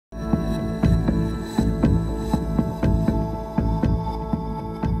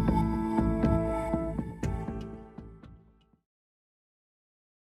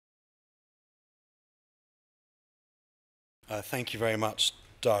Thank you very much,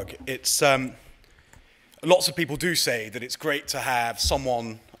 Doug. It's lots of people do say that it's great to have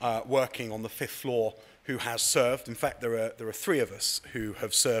someone working on the fifth floor who has served. In fact, there are three of us who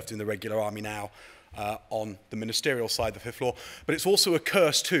have served in the regular army now on the ministerial side of the fifth floor. But it's also a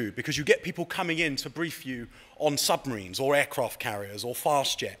curse too, because you get people coming in to brief you on submarines or aircraft carriers or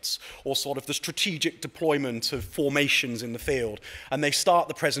fast jets or sort of the strategic deployment of formations in the field. And they start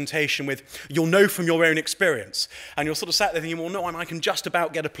the presentation with, "You'll know from your own experience." And you're sort of sat there thinking, well, no, I can just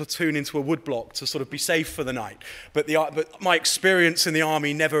about get a platoon into a woodblock to sort of be safe for the night. But my experience in the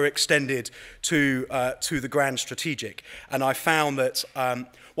army never extended to the grand strategic. And I found that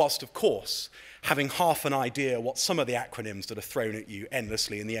whilst, of course, having half an idea what some of the acronyms that are thrown at you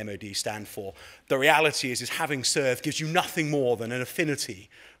endlessly in the MOD stand for, the reality is having served gives you nothing more than an affinity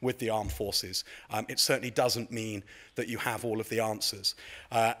with the armed forces. It certainly doesn't mean that you have all of the answers.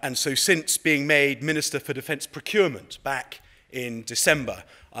 And so since being made Minister for Defence Procurement back in December,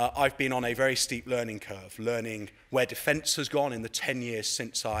 I've been on a very steep learning curve, learning where defence has gone in the 10 years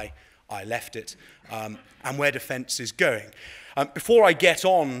since I left it, and where defence is going. Before I get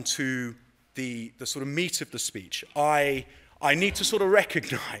on to the sort of meat of the speech, I need to sort of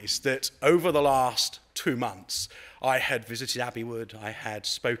recognise that over the last 2 months, I had visited Abbey Wood, I had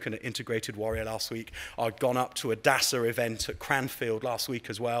spoken at Integrated Warrior last week, I'd gone up to a DASA event at Cranfield last week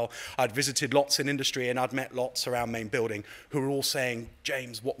as well, I'd visited lots in industry and I'd met lots around main building who were all saying,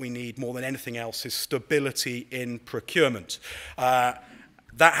 James, what we need more than anything else is stability in procurement.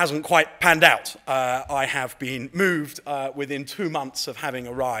 That hasn't quite panned out. I have been moved within 2 months of having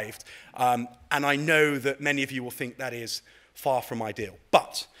arrived, and I know that many of you will think that is far from ideal.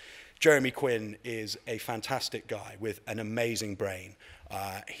 But Jeremy Quinn is a fantastic guy with an amazing brain.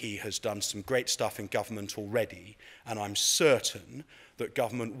 He has done some great stuff in government already, and I'm certain that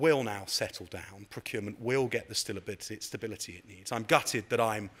government will now settle down, procurement will get the stability it needs. I'm gutted that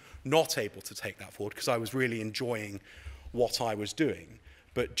I'm not able to take that forward because I was really enjoying what I was doing.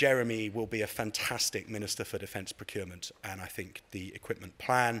 But Jeremy will be a fantastic Minister for Defence Procurement, and I think the equipment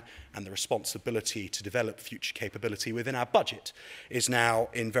plan and the responsibility to develop future capability within our budget is now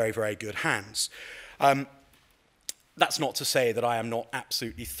in very, very good hands. That's not to say that I am not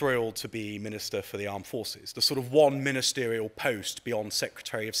absolutely thrilled to be Minister for the Armed Forces. The sort of one ministerial post beyond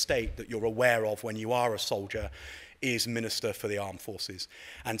Secretary of State that you're aware of when you are a soldier is Minister for the Armed Forces.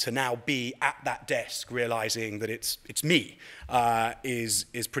 And to now be at that desk realising that it's me is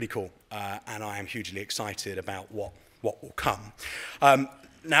pretty cool. And I am hugely excited about what will come.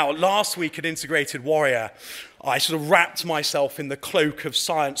 Now, last week at Integrated Warrior, I sort of wrapped myself in the cloak of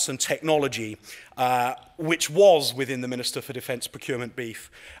science and technology, which was within the Minister for Defence Procurement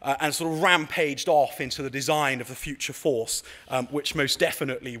brief, and sort of rampaged off into the design of the future force, which most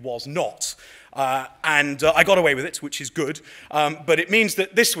definitely was not. And I got away with it, which is good. But it means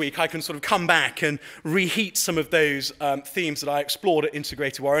that this week I can sort of come back and reheat some of those themes that I explored at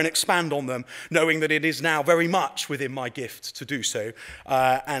Integrated Warrior and expand on them, knowing that it is now very much within my gift to do so.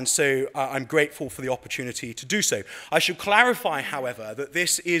 And so I'm grateful for the opportunity to do so. I should clarify, however, that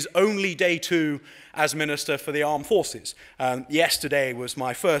this is only day 2 as Minister for the Armed Forces. Yesterday was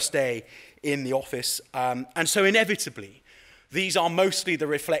my first day in the office, and so inevitably, these are mostly the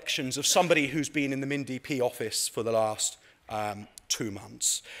reflections of somebody who's been in the MINDP office for the last 2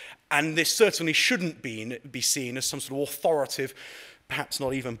 months. And this certainly shouldn't be seen as some sort of authoritative, perhaps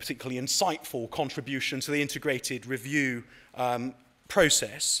not even particularly insightful contribution to the integrated review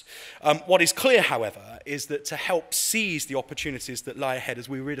process. What is clear, however, is that to help seize the opportunities that lie ahead as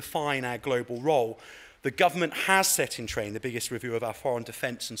we redefine our global role, the government has set in train the biggest review of our foreign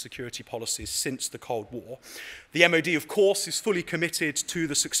defence and security policies since the Cold War. The MOD, of course, is fully committed to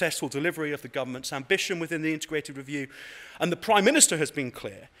the successful delivery of the government's ambition within the integrated review, and the Prime Minister has been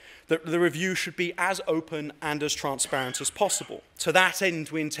clear that the review should be as open and as transparent as possible. To that end,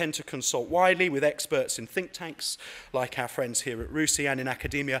 we intend to consult widely with experts in think tanks, like our friends here at RUSI and in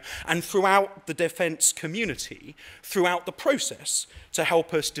academia, and throughout the defence community, throughout the process, to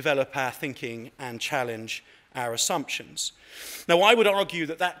help us develop our thinking and challenge our assumptions. Now, I would argue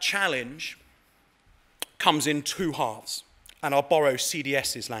that that challenge comes in 2 halves, and I'll borrow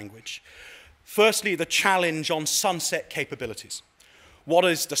CDS's language. Firstly, the challenge on sunset capabilities. What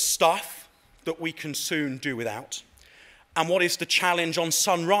is the stuff that we can soon do without? And what is the challenge on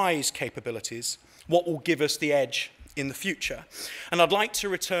sunrise capabilities? What will give us the edge in the future? And I'd like to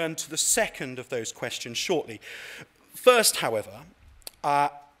return to the second of those questions shortly. First, however, I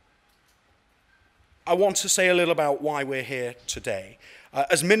want to say a little about why we're here today.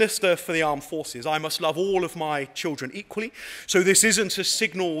 As Minister for the Armed Forces, I must love all of my children equally, so this isn't a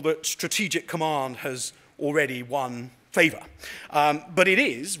signal that Strategic Command has already won favour. But it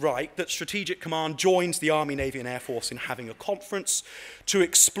is right that Strategic Command joins the Army, Navy and Air Force in having a conference to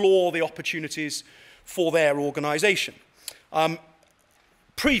explore the opportunities for their organisation.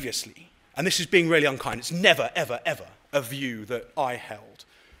 Previously, and this is being really unkind, it's never, ever, ever a view that I held,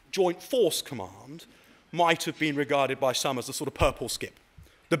 Joint Force Command might have been regarded by some as the sort of purple skip.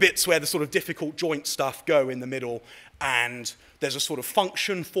 The bits where the sort of difficult joint stuff go in the middle and there's a sort of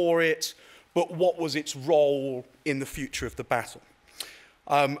function for it, but what was its role in the future of the battle?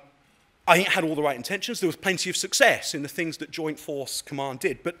 I think it had all the right intentions. There was plenty of success in the things that Joint Force Command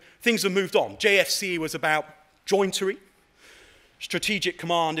did, but things have moved on. JFC was about jointery. Strategic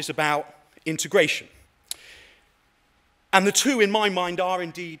Command is about integration. And the two, in my mind, are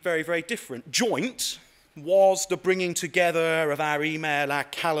indeed very, very different. Joint was the bringing together of our email, our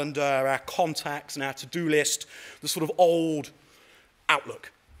calendar, our contacts, and our to-do list, the sort of old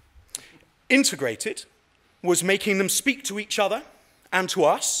outlook. Integrated was making them speak to each other and to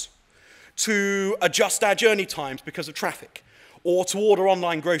us, to adjust our journey times because of traffic, or to order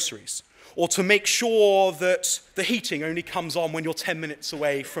online groceries, or to make sure that the heating only comes on when you're 10 minutes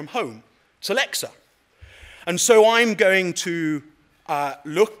away from home. It's Alexa. And so I'm going to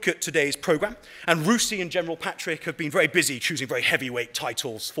look at today's program, and Rusi and General Patrick have been very busy choosing very heavyweight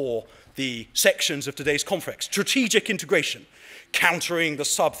titles for the sections of today's conference. Strategic integration, countering the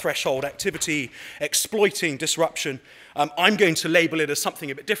sub-threshold activity, exploiting disruption. I'm going to label it as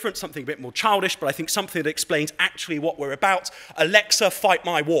something a bit different, something a bit more childish, but I think something that explains actually what we're about. Alexa, fight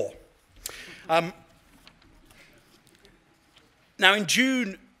my war. Now, in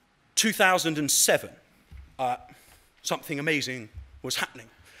June 2007, something amazing was happening.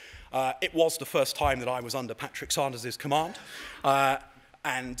 It was the first time that I was under Patrick Sanders' command,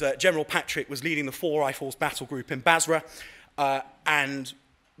 and General Patrick was leading the 4 Rifles battle group in Basra, and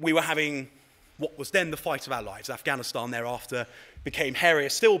we were having what was then the fight of our lives. Afghanistan thereafter became hairier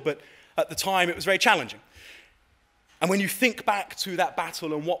still, but at the time it was very challenging. And when you think back to that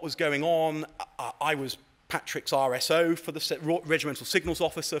battle and what was going on, I was Patrick's RSO for the Regimental Signals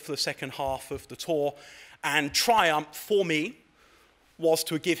Officer for the second half of the tour, and triumph for me was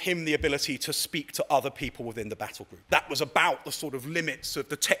to give him the ability to speak to other people within the battle group. That was about the sort of limits of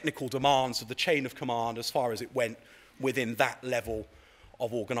the technical demands of the chain of command as far as it went within that level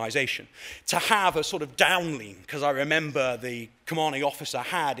of organisation. To have a sort of downlean, because I remember the commanding officer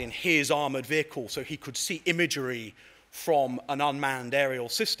had in his armoured vehicle so he could see imagery from an unmanned aerial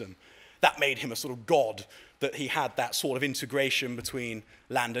system, that made him a sort of god, that he had that sort of integration between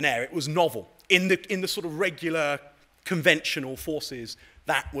land and air. It was novel. In the sort of regular conventional forces,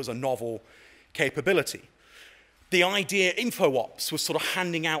 that was a novel capability. The idea, InfoOps, was sort of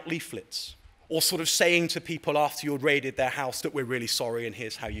handing out leaflets or sort of saying to people after you had raided their house that we're really sorry and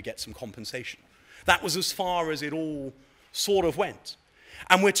here's how you get some compensation. That was as far as it all sort of went.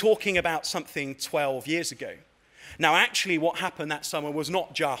 And we're talking about something 12 years ago. Now, actually, what happened that summer was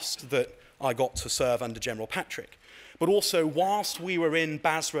not just that I got to serve under General Patrick, but also whilst we were in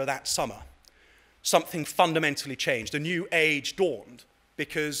Basra that summer, something fundamentally changed. A new age dawned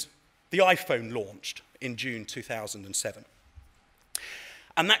because the iPhone launched in June 2007.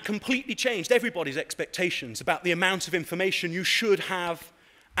 And that completely changed everybody's expectations about the amount of information you should have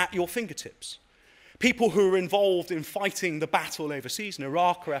at your fingertips. People who were involved in fighting the battle overseas in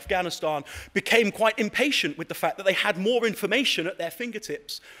Iraq or Afghanistan became quite impatient with the fact that they had more information at their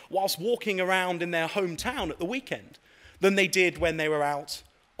fingertips whilst walking around in their hometown at the weekend than they did when they were out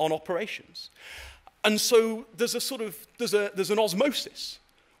on operations. And so there's an osmosis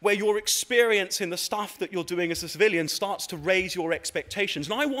where your experience in the stuff that you're doing as a civilian starts to raise your expectations.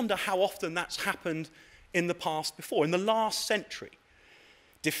 And I wonder how often that's happened in the past before. In the last century,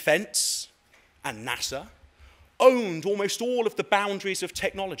 defense and NASA owned almost all of the boundaries of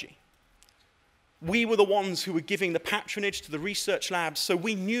technology. We were the ones who were giving the patronage to the research labs, so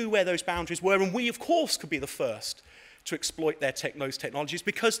we knew where those boundaries were, and we, of course, could be the first to exploit those technologies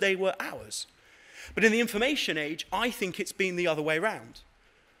because they were ours. But in the information age, I think it's been the other way around.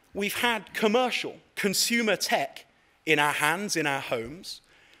 We've had commercial, consumer tech in our hands, in our homes,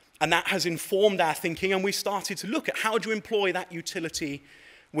 and that has informed our thinking, and we started to look at how do you employ that utility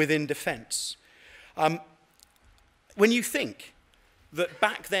within defense. When you think that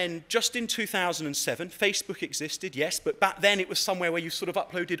back then, just in 2007, Facebook existed, yes, but back then it was somewhere where you sort of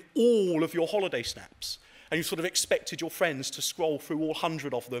uploaded all of your holiday snaps, and you sort of expected your friends to scroll through all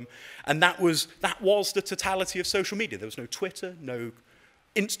 100 of them, and that was the totality of social media. There was no Twitter, no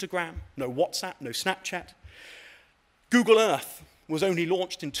Instagram, no WhatsApp, no Snapchat. Google Earth was only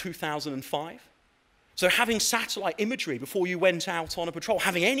launched in 2005. So having satellite imagery before you went out on a patrol,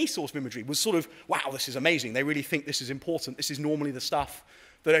 having any sort of imagery was sort of, wow, this is amazing. They really think this is important. This is normally the stuff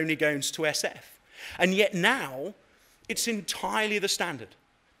that only goes to SF. And yet now, it's entirely the standard.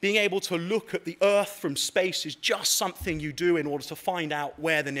 Being able to look at the Earth from space is just something you do in order to find out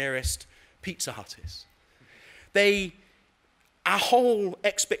where the nearest Pizza Hut is. Our whole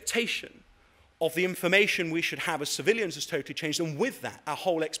expectation of the information we should have as civilians has totally changed, and with that, our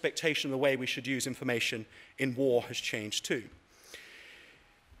whole expectation of the way we should use information in war has changed too.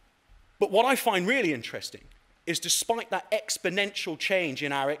 But what I find really interesting is despite that exponential change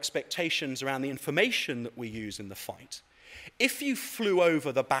in our expectations around the information that we use in the fight, if you flew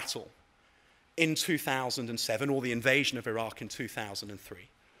over the battle in 2007, or the invasion of Iraq in 2003,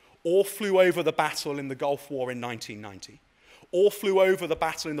 or flew over the battle in the Gulf War in 1990, or flew over the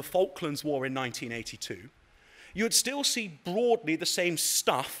battle in the Falklands War in 1982, you would still see broadly the same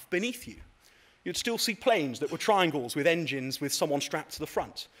stuff beneath you. You'd still see planes that were triangles with engines with someone strapped to the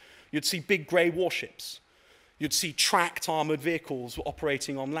front. You'd see big grey warships. You'd see tracked armoured vehicles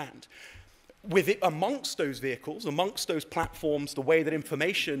operating on land. With it, amongst those vehicles, amongst those platforms, the way that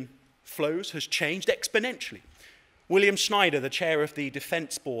information flows has changed exponentially. William Schneider, the chair of the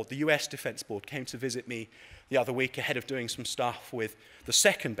Defense Board, the US Defense Board, came to visit me the other week ahead of doing some stuff with the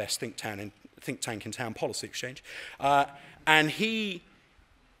second best think tank in town, Policy Exchange. And he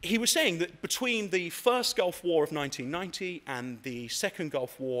was saying that between the first Gulf War of 1990 and the second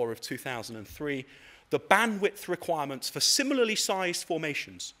Gulf War of 2003, the bandwidth requirements for similarly sized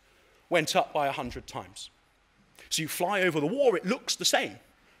formations went up by 100 times. So you fly over the war, it looks the same.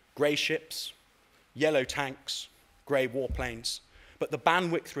 Grey ships, yellow tanks, grey warplanes, but the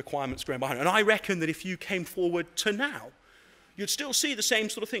bandwidth requirements growing behind. And I reckon that if you came forward to now, you'd still see the same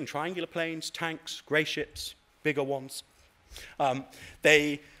sort of thing, triangular planes, tanks, grey ships, bigger ones. But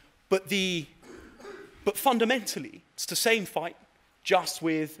fundamentally, it's the same fight, just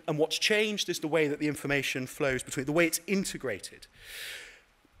with, and what's changed is the way that the information flows between, the way it's integrated.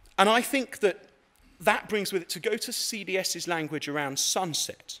 And I think that that brings with it, to go to CDS's language around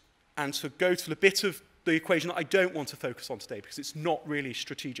sunset, and to go to the bit of the equation that I don't want to focus on today, because it's not really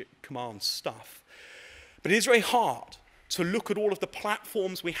strategic command stuff. But it is very hard to look at all of the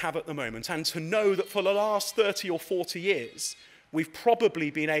platforms we have at the moment and to know that for the last 30 or 40 years, we've probably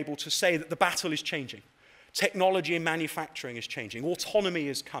been able to say that the battle is changing. Technology and manufacturing is changing. Autonomy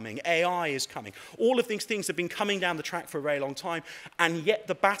is coming. AI is coming. All of these things have been coming down the track for a very long time, and yet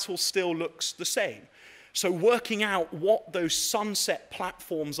the battle still looks the same. So working out what those sunset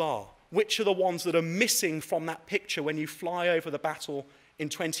platforms are, which are the ones that are missing from that picture when you fly over the battle in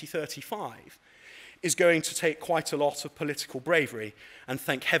 2035, is going to take quite a lot of political bravery. And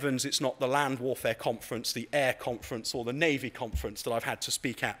thank heavens it's not the Land Warfare Conference, the Air Conference, or the Navy Conference that I've had to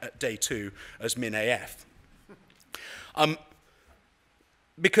speak at day 2 as Min-AF.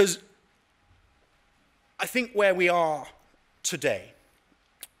 Because I think where we are today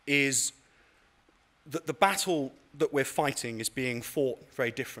is that the battle that we're fighting is being fought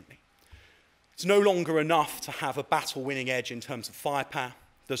very differently. It's no longer enough to have a battle-winning edge in terms of firepower.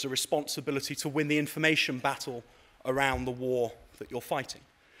 There's a responsibility to win the information battle around the war that you're fighting.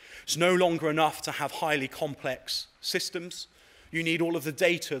 It's no longer enough to have highly complex systems. You need all of the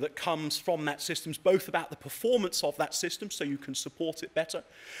data that comes from that system, both about the performance of that system so you can support it better,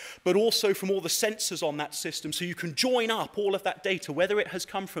 but also from all the sensors on that system so you can join up all of that data, whether it has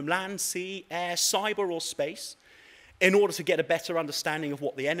come from land, sea, air, cyber, or space, in order to get a better understanding of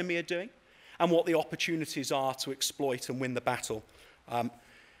what the enemy are doing and what the opportunities are to exploit and win the battle.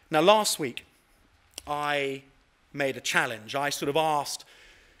 Now, last week, I made a challenge. I sort of asked,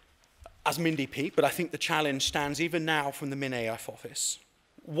 as MINDP, but I think the challenge stands even now from the Min-AF office,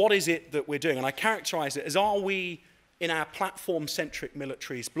 what is it that we're doing? And I characterize it as, are we, in our platform-centric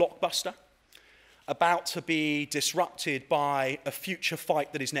militaries, blockbuster, about to be disrupted by a future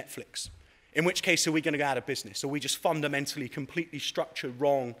fight that is Netflix? In which case, are we going to go out of business? Are we just fundamentally, completely structured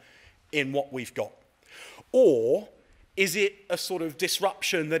wrong in what we've got? Or is it a sort of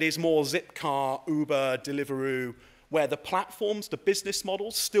disruption that is more Zipcar, Uber, Deliveroo, where the platforms, the business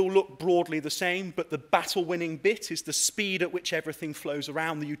models still look broadly the same, but the battle-winning bit is the speed at which everything flows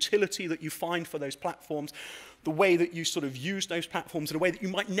around, the utility that you find for those platforms, the way that you sort of use those platforms in a way that you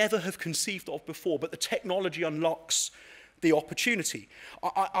might never have conceived of before, but the technology unlocks the opportunity.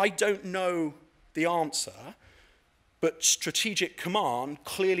 I don't know the answer, but strategic command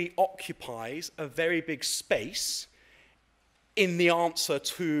clearly occupies a very big space in the answer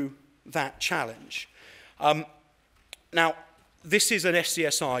to that challenge. Now, this is an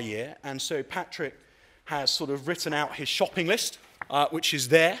SCSR year, and so Patrick has sort of written out his shopping list, which is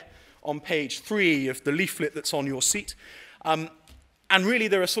there on page 3 of the leaflet that's on your seat. And really,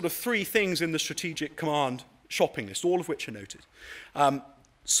 there are sort of 3 things in the Strategic Command shopping list, all of which are noted.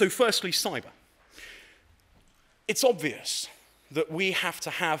 So firstly, cyber. It's obvious that we have to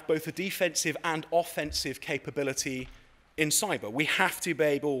have both a defensive and offensive capability in cyber. We have to be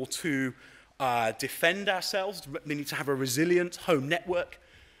able to defend ourselves. We need to have a resilient home network.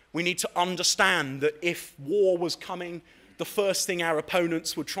 We need to understand that if war was coming, the first thing our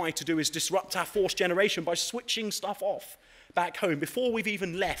opponents would try to do is disrupt our force generation by switching stuff off back home before we've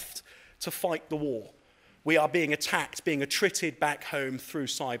even left to fight the war. We are being attacked, being attrited back home through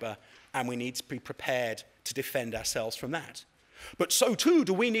cyber, and we need to be prepared to defend ourselves from that. But so too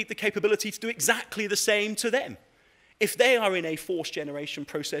do we need the capability to do exactly the same to them. If they are in a force generation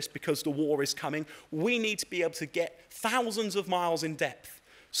process because the war is coming, we need to be able to get thousands of miles in depth,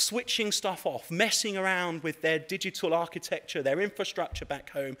 switching stuff off, messing around with their digital architecture, their infrastructure back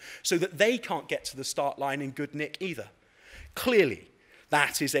home, so that they can't get to the start line in good nick either. Clearly,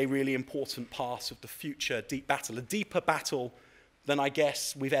 that is a really important part of the future deep battle, a deeper battle than I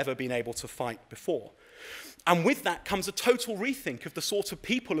guess we've ever been able to fight before. And with that comes a total rethink of the sort of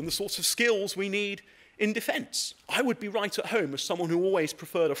people and the sorts of skills we need in defense. I would be right at home as someone who always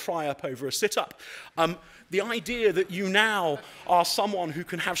preferred a fry-up over a sit-up. The idea that you now are someone who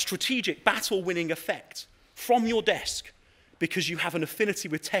can have strategic battle-winning effect from your desk because you have an affinity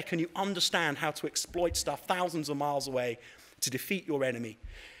with tech and you understand how to exploit stuff thousands of miles away to defeat your enemy,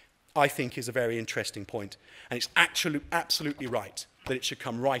 I think is a very interesting point. And it's actually absolutely right that it should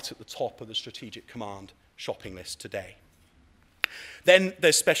come right at the top of the Strategic Command shopping list today. Then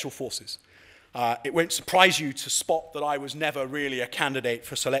there's special forces. It won't surprise you to spot that I was never really a candidate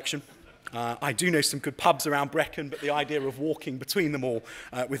for selection. I do know some good pubs around Brecon, but the idea of walking between them all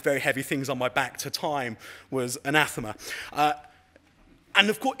with very heavy things on my back to time was anathema. And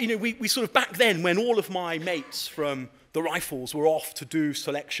of course, you know, we sort of back then, when all of my mates from the rifles were off to do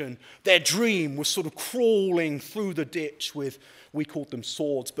selection, their dream was sort of crawling through the ditch with, we called them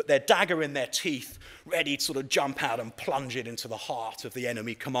swords, but their dagger in their teeth, ready to sort of jump out and plunge it into the heart of the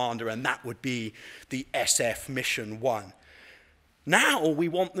enemy commander, and that would be the SF Mission 1. Now we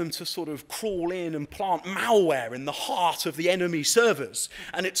want them to sort of crawl in and plant malware in the heart of the enemy servers,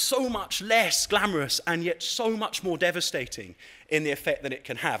 and it's so much less glamorous and yet so much more devastating in the effect that it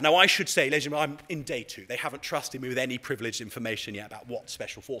can have. Now I should say, ladies and gentlemen, I'm in day 2. They haven't trusted me with any privileged information yet about what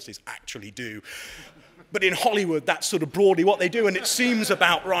special forces actually do. But in Hollywood, that's sort of broadly what they do, and it seems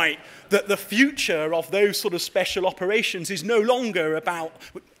about right that the future of those sort of special operations is no longer about,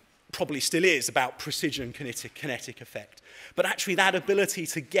 probably still is, about precision kinetic effect. But actually that ability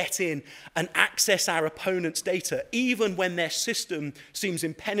to get in and access our opponent's data, even when their system seems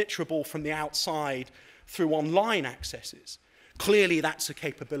impenetrable from the outside through online accesses. Clearly that's a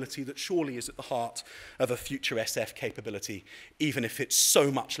capability that surely is at the heart of a future SF capability, even if it's so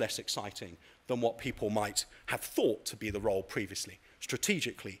much less exciting than what people might have thought to be the role previously.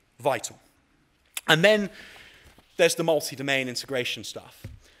 Strategically vital. And then there's the multi-domain integration stuff.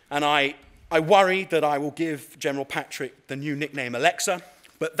 And I worry that I will give General Patrick the new nickname Alexa,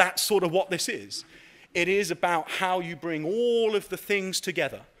 but that's sort of what this is. It is about how you bring all of the things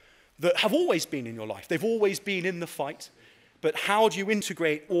together that have always been in your life. They've always been in the fight, but how do you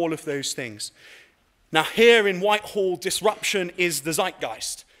integrate all of those things? Now here in Whitehall, disruption is the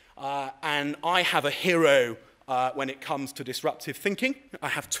zeitgeist, and I have a hero when it comes to disruptive thinking. I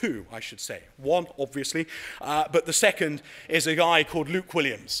have 2, I should say. One, obviously, but the second is a guy called Luke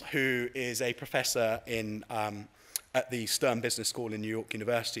Williams, who is a professor at the Stern Business School in New York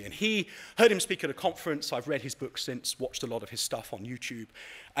University. And he heard him speak at a conference. I've read his book since, watched a lot of his stuff on YouTube,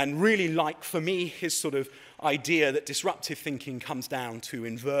 and really like, for me, his sort of idea that disruptive thinking comes down to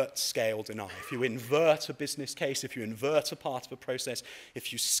invert, scale, deny. If you invert a business case, if you invert a part of a process,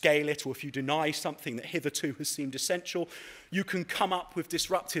 if you scale it, or if you deny something that hitherto has seemed essential, you can come up with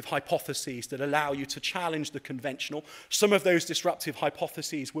disruptive hypotheses that allow you to challenge the conventional. Some of those disruptive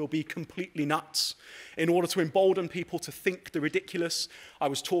hypotheses will be completely nuts in order to embolden people to think the ridiculous. I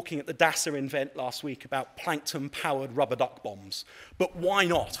was talking at the DASA event last week about plankton-powered rubber duck bombs. But why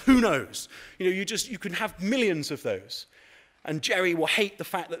not? Who knows? You know, you can have millions of those. And Jerry will hate the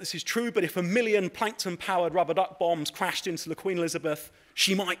fact that this is true, but if 1 million plankton-powered rubber duck bombs crashed into the Queen Elizabeth,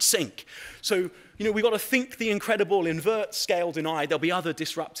 she might sink. So, you know, we've got to think the incredible, invert, scale, deny. There'll be other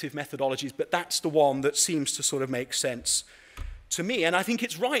disruptive methodologies, but that's the one that seems to sort of make sense to me. And I think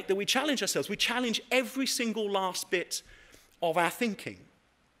it's right that we challenge ourselves. We challenge every single last bit of our thinking.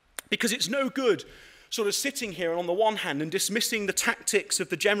 Because it's no good sort of sitting here on the one hand and dismissing the tactics of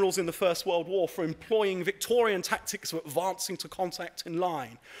the generals in the First World War for employing Victorian tactics of advancing to contact in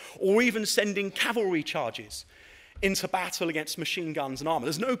line, or even sending cavalry charges into battle against machine guns and armour.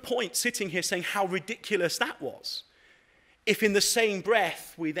 There's no point sitting here saying how ridiculous that was, if in the same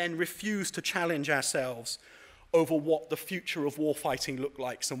breath we then refuse to challenge ourselves over what the future of warfighting looks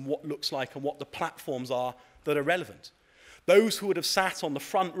like and what the platforms are that are relevant. Those who would have sat on the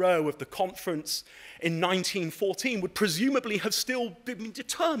front row of the conference in 1914 would presumably have still been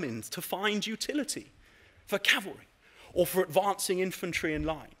determined to find utility for cavalry or for advancing infantry in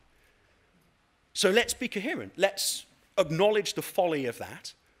line. So let's be coherent. Let's acknowledge the folly of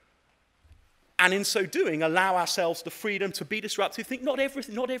that, and in so doing, allow ourselves the freedom to be disruptive. Think not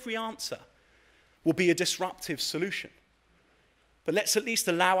every answer will be a disruptive solution, but let's at least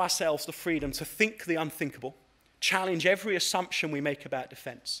allow ourselves the freedom to think the unthinkable, challenge every assumption we make about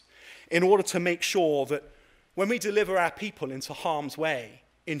defense, in order to make sure that when we deliver our people into harm's way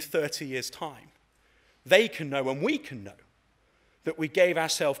in 30 years' time, they can know and we can know that we gave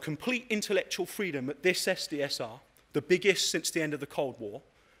ourselves complete intellectual freedom at this SDSR, the biggest since the end of the Cold War,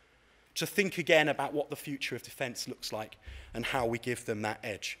 to think again about what the future of defense looks like and how we give them that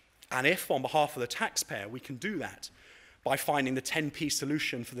edge. And if, on behalf of the taxpayer, we can do that by finding the 10p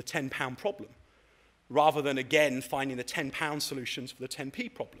solution for the 10-pound problem, rather than again finding the 10-pound solutions for the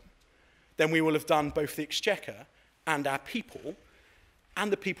 10p problem, then we will have done both the Exchequer and our people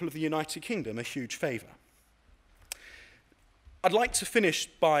and the people of the United Kingdom a huge favour. I'd like to finish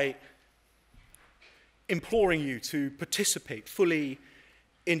by imploring you to participate fully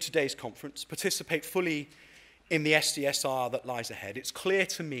in today's conference, participate fully in the SDSR that lies ahead. It's clear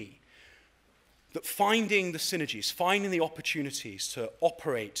to me that finding the synergies, finding the opportunities to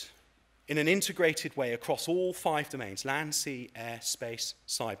operate in an integrated way across all 5 domains, land, sea, air, space,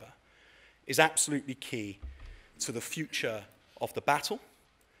 cyber, is absolutely key to the future of the battle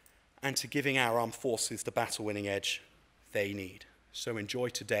and to giving our armed forces the battle-winning edge they need. So enjoy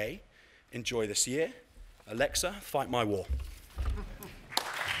today, enjoy this year. Alexa, fight my war.